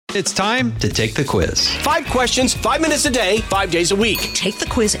It's time to take the quiz. 5 questions, 5 minutes a day, 5 days a week. Take the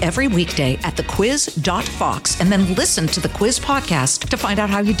quiz every weekday at thequiz.fox and then listen to the quiz podcast to find out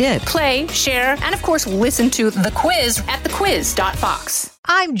how you did. Play, share, and of course, listen to The Quiz at thequiz.fox.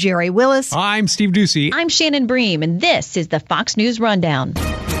 I'm Jerry Willis. I'm Steve Ducey. I'm Shannon Bream, and this is the Fox News Rundown.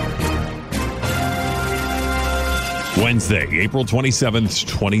 Wednesday, April 27th,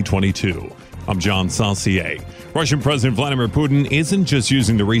 2022. I'm John Saucier. Russian President Vladimir Putin isn't just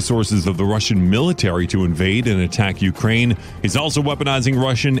using the resources of the Russian military to invade and attack Ukraine. He's also weaponizing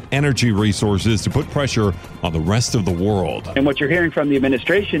Russian energy resources to put pressure on the rest of the world. And what you're hearing from the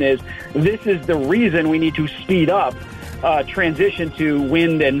administration is this is the reason we need to speed up transition to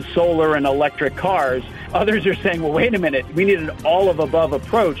wind and solar and electric cars. Others are saying, well, wait a minute, we need an all-of-above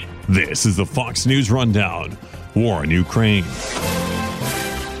approach. This is the Fox News Rundown. War in Ukraine.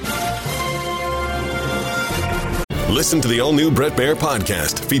 Listen to the all-new Bret Baier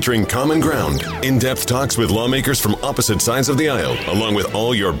podcast featuring Common Ground, in-depth talks with lawmakers from opposite sides of the aisle, along with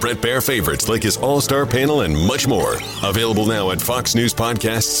all your Bret Baier favorites like his all-star panel and much more. Available now at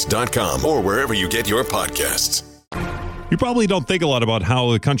foxnewspodcasts.com or wherever you get your podcasts. You probably don't think a lot about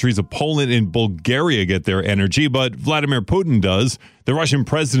how the countries of Poland and Bulgaria get their energy, but Vladimir Putin does. The Russian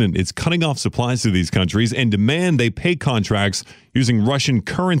president is cutting off supplies to these countries and demand they pay contracts using Russian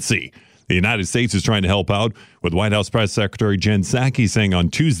currency. The United States is trying to help out, with White House Press Secretary Jen Psaki saying on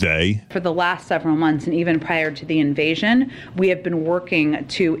Tuesday, for the last several months and even prior to the invasion, we have been working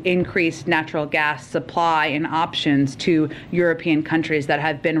to increase natural gas supply and options to European countries that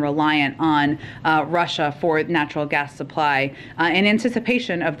have been reliant on Russia for natural gas supply in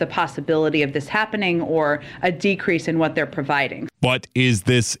anticipation of the possibility of this happening or a decrease in what they're providing. But is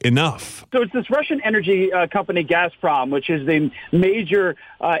this enough? So it's this Russian energy company Gazprom, which is the major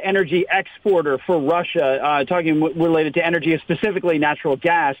energy exporter for Russia, talking related to energy, specifically natural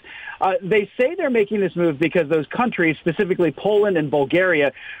gas. They say they're making this move because those countries, specifically Poland and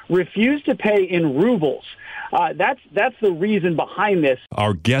Bulgaria, refuse to pay in rubles. That's the reason behind this.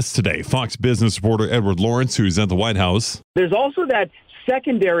 Our guest today, Fox Business reporter Edward Lawrence, who's at the White House. There's also that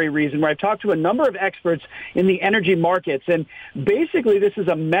secondary reason where I've talked to a number of experts in the energy markets, and basically this is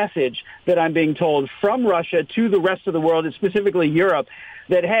a message that I'm being told from Russia to the rest of the world, and specifically Europe,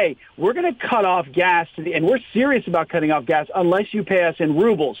 that, hey, we're going to cut off gas, and we're serious about cutting off gas unless you pay us in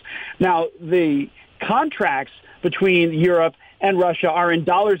rubles. Now, the contracts between Europe and Russia are in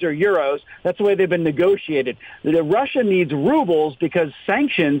dollars or euros. That's the way they've been negotiated. Russia needs rubles because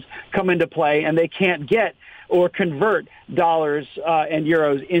sanctions come into play, and they can't get or convert dollars and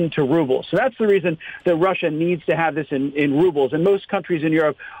euros into rubles. So that's the reason that Russia needs to have this in rubles. And most countries in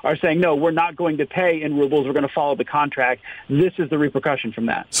Europe are saying, no, we're not going to pay in rubles. We're going to follow the contract. This is the repercussion from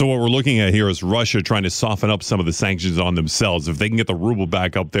that. So what we're looking at here is Russia trying to soften up some of the sanctions on themselves. If they can get the ruble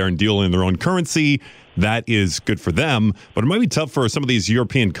back up there and deal in their own currency, that is good for them. But it might be tough for some of these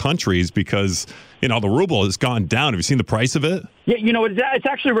European countries because, the ruble has gone down. Have you seen the price of it? Yeah, it's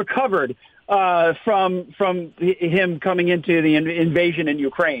actually recovered from him coming into the invasion in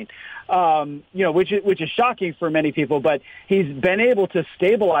Ukraine, which is shocking for many people. But he's been able to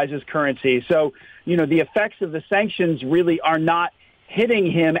stabilize his currency. So, the effects of the sanctions really are not hitting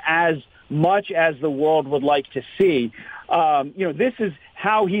him as much as the world would like to see. This is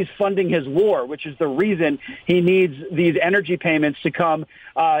how he's funding his war, which is the reason he needs these energy payments to come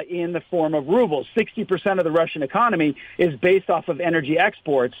in the form of rubles. 60% of the Russian economy is based off of energy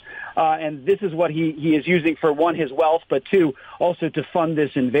exports, and this is what he is using for, one, his wealth, but two, also to fund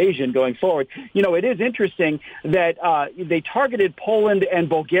this invasion going forward. It is interesting that they targeted Poland and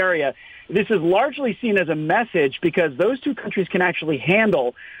Bulgaria. This is largely seen as a message because those two countries can actually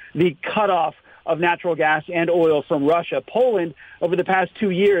handle the cutoff of natural gas and oil from Russia. Poland, over the past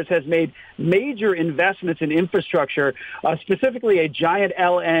 2 years, has made major investments in infrastructure, specifically a giant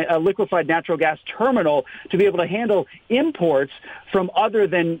liquefied natural gas terminal to be able to handle imports from other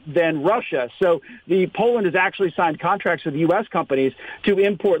than Russia. So Poland has actually signed contracts with U.S. companies to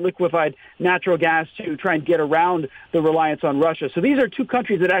import liquefied natural gas to try and get around the reliance on Russia. So these are two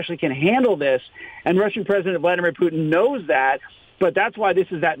countries that actually can handle this, and Russian President Vladimir Putin knows that. But that's why this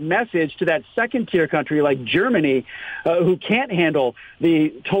is that message to that second-tier country like Germany, who can't handle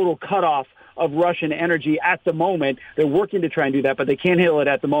the total cutoff of Russian energy at the moment. They're working to try and do that, but they can't handle it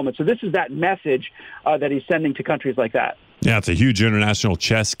at the moment. So this is that message that he's sending to countries like that. Yeah, it's a huge international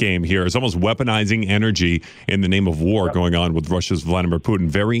chess game here. It's almost weaponizing energy in the name of war going on with Russia's Vladimir Putin.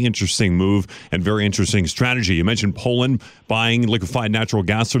 Very interesting move and very interesting strategy. You mentioned Poland buying liquefied natural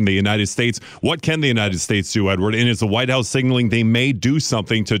gas from the United States. What can the United States do, Edward? And is the White House signaling they may do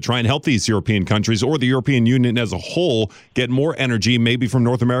something to try and help these European countries or the European Union as a whole get more energy, maybe from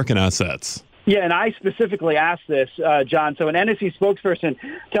North American assets? Yeah, and I specifically asked this, John. So an NSC spokesperson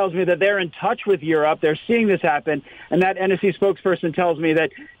tells me that they're in touch with Europe. They're seeing this happen. And that NSC spokesperson tells me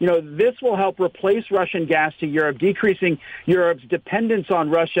that, this will help replace Russian gas to Europe, decreasing Europe's dependence on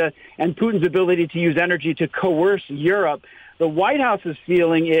Russia and Putin's ability to use energy to coerce Europe. The White House's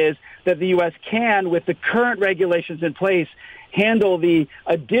feeling is that the U.S. can, with the current regulations in place, handle the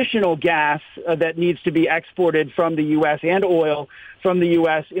additional gas that needs to be exported from the U.S. and oil from the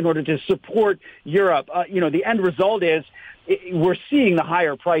U.S. in order to support Europe. The end result is we're seeing the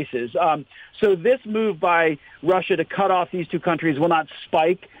higher prices. So this move by Russia to cut off these two countries will not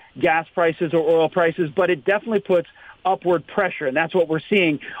spike gas prices or oil prices, but it definitely puts upward pressure, and that's what we're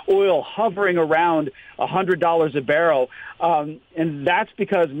seeing, oil hovering around $100 a barrel. And that's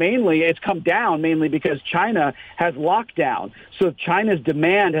because it's come down mainly because China has locked down. So China's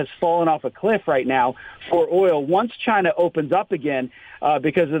demand has fallen off a cliff right now for oil. Once China opens up again,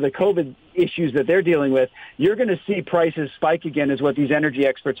 because of the COVID issues that they're dealing with, you're going to see prices spike again, is what these energy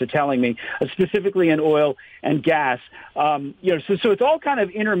experts are telling me, specifically in oil and gas. So it's all kind of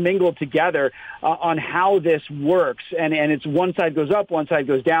intermingled together on how this works. And it's one side goes up, one side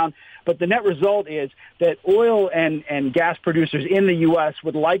goes down. But the net result is that oil and gas producers in the U.S.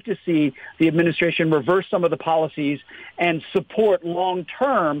 would like to see the administration reverse some of the policies and support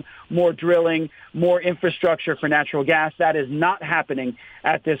long-term more drilling, more infrastructure for natural gas. That is not happening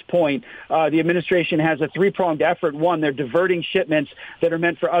at this point. The administration has a three-pronged effort. One, they're diverting shipments that are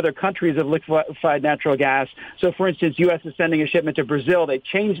meant for other countries of liquefied natural gas. So, for instance, U.S. is sending a shipment to Brazil. They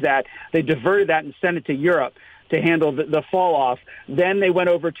changed that. They diverted that and sent it to Europe to handle the fall off. Then they went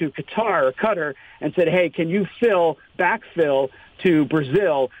over to Qatar and said, hey, can you backfill to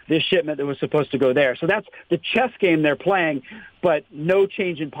Brazil this shipment that was supposed to go there? So that's the chess game they're playing, but no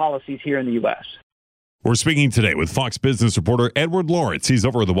change in policies here in the U.S. We're speaking today with Fox Business reporter Edward Lawrence. He's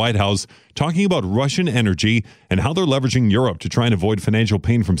over at the White House talking about Russian energy and how they're leveraging Europe to try and avoid financial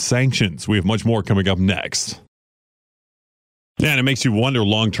pain from sanctions. We have much more coming up next. Yeah, and it makes you wonder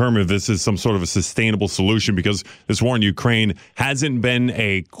long-term if this is some sort of a sustainable solution, because this war in Ukraine hasn't been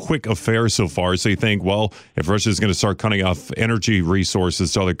a quick affair so far. So you think, well, if Russia is going to start cutting off energy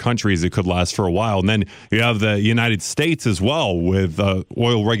resources to other countries, it could last for a while. And then you have the United States as well with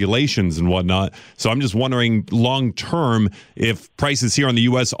oil regulations and whatnot. So I'm just wondering long-term if prices here in the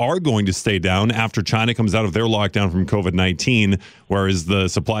U.S. are going to stay down after China comes out of their lockdown from COVID-19, whereas the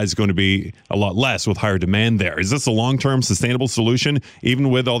supply is going to be a lot less with higher demand there. Is this a long-term sustainable solution, even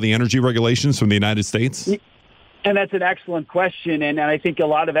with all the energy regulations from the United States? And that's an excellent question. And I think a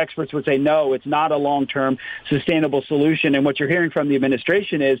lot of experts would say, no, it's not a long-term sustainable solution. And what you're hearing from the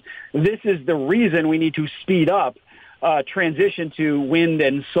administration is this is the reason we need to speed up transition to wind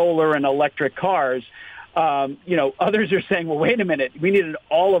and solar and electric cars. Others are saying, well, wait a minute, we need an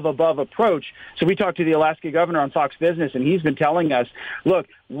all-of-above approach. So we talked to the Alaska governor on Fox Business, and he's been telling us, look,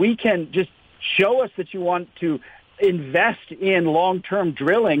 we can just show us that you want to invest in long-term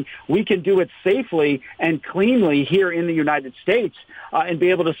drilling. We can do it safely and cleanly here in the United States and be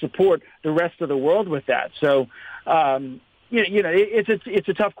able to support the rest of the world with that. So, it's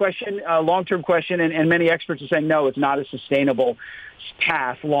a tough question, a long-term question, and many experts are saying, no, it's not a sustainable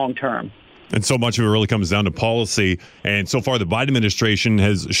path long-term. And so much of it really comes down to policy. And so far, the Biden administration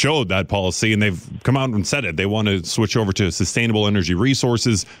has showed that policy, and they've come out and said it. They want to switch over to sustainable energy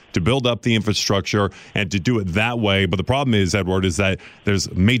resources to build up the infrastructure and to do it that way. But the problem is, Edward, is that there's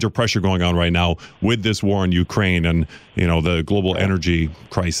major pressure going on right now with this war in Ukraine and, the global energy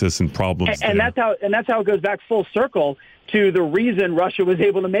crisis and problems. And that's how it goes back full circle to the reason Russia was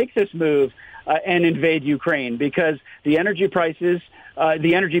able to make this move and invade Ukraine, because the energy prices,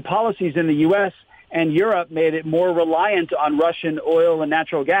 the energy policies in the U.S. and Europe made it more reliant on Russian oil and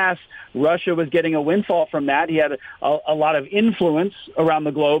natural gas. Russia was getting a windfall from that. He had a lot of influence around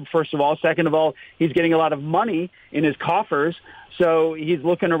the globe, first of all. Second of all, he's getting a lot of money in his coffers. So he's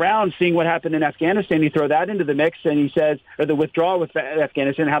looking around, seeing what happened in Afghanistan. You throw that into the mix, and he says, or the withdrawal with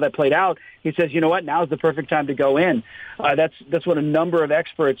Afghanistan, how that played out. He says, you know what, now's the perfect time to go in. That's what a number of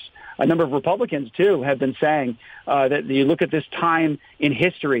experts, a number of Republicans too, have been saying. That you look at this time in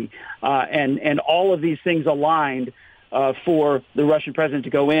history, and all of these things aligned. for the Russian president to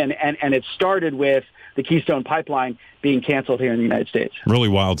go in, and it started with the Keystone Pipeline being canceled here in the United States. Really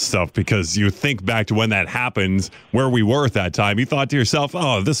wild stuff, because you think back to when that happens, where we were at that time. You thought to yourself,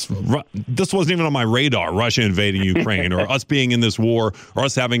 oh, this wasn't even on my radar, Russia invading Ukraine or us being in this war or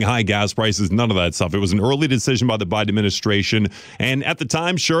us having high gas prices, none of that stuff. It was an early decision by the Biden administration. And at the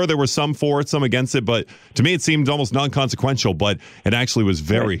time, sure, there were some for it, some against it. But to me, it seemed almost non-consequential, but it actually was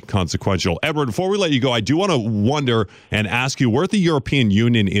very consequential. Edward, before we let you go, I do want to wonder and ask you where the European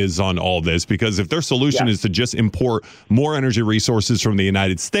Union is on all this, because if their solution is to just import more energy resources from the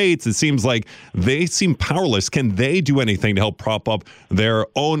United States, it seems like they seem powerless. Can they do anything to help prop up their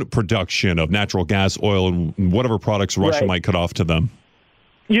own production of natural gas, oil, and whatever products Russia might cut off to them?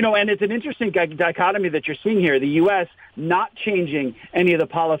 You know, and it's an interesting dichotomy that you're seeing here. The U.S. not changing any of the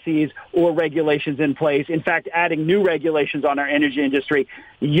policies or regulations in place. In fact, adding new regulations on our energy industry.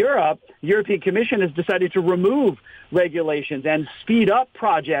 European Commission has decided to remove regulations and speed up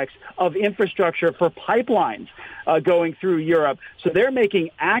projects of infrastructure for pipelines going through Europe. So they're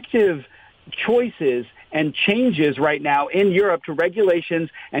making active choices and changes right now in Europe to regulations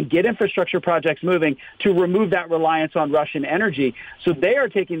and get infrastructure projects moving to remove that reliance on Russian energy. So they are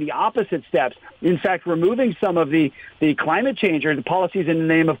taking the opposite steps. In fact, removing some of the climate change or the policies in the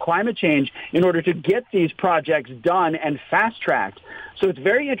name of climate change in order to get these projects done and fast-tracked. So it's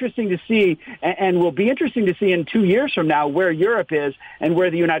very interesting to see, and will be interesting to see in 2 years from now where Europe is and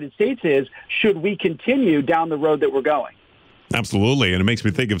where the United States is, should we continue down the road that we're going. Absolutely. And it makes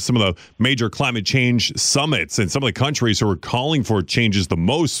me think of some of the major climate change summits and some of the countries who are calling for changes the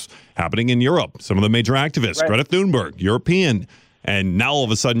most happening in Europe. Some of the major activists, Greta Thunberg, European. And now all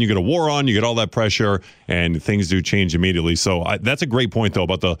of a sudden you get a war on, you get all that pressure, and things do change immediately. So that's a great point, though,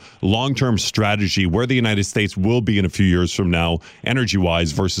 about the long-term strategy, where the United States will be in a few years from now,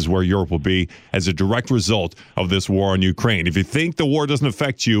 energy-wise, versus where Europe will be as a direct result of this war on Ukraine. If you think the war doesn't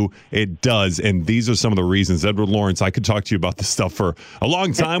affect you, it does. And these are some of the reasons. Edward Lawrence, I could talk to you about this stuff for a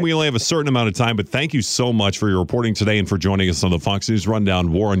long time. We only have a certain amount of time, but thank you so much for your reporting today and for joining us on the Fox News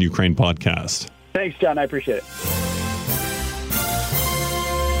Rundown War on Ukraine podcast. Thanks, John. I appreciate it.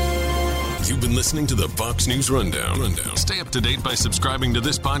 You've been listening to the Fox News Rundown. Stay up to date by subscribing to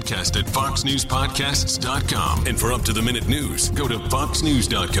this podcast at foxnewspodcasts.com. And for up-to-the-minute news, go to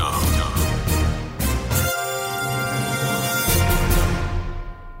foxnews.com.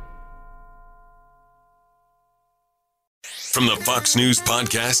 From the Fox News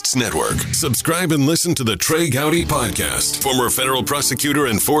Podcasts Network, subscribe and listen to the Trey Gowdy Podcast. Former federal prosecutor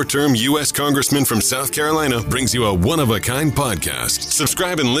and four-term U.S. Congressman from South Carolina brings you a one-of-a-kind podcast.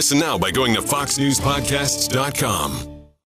 Subscribe and listen now by going to foxnewspodcasts.com.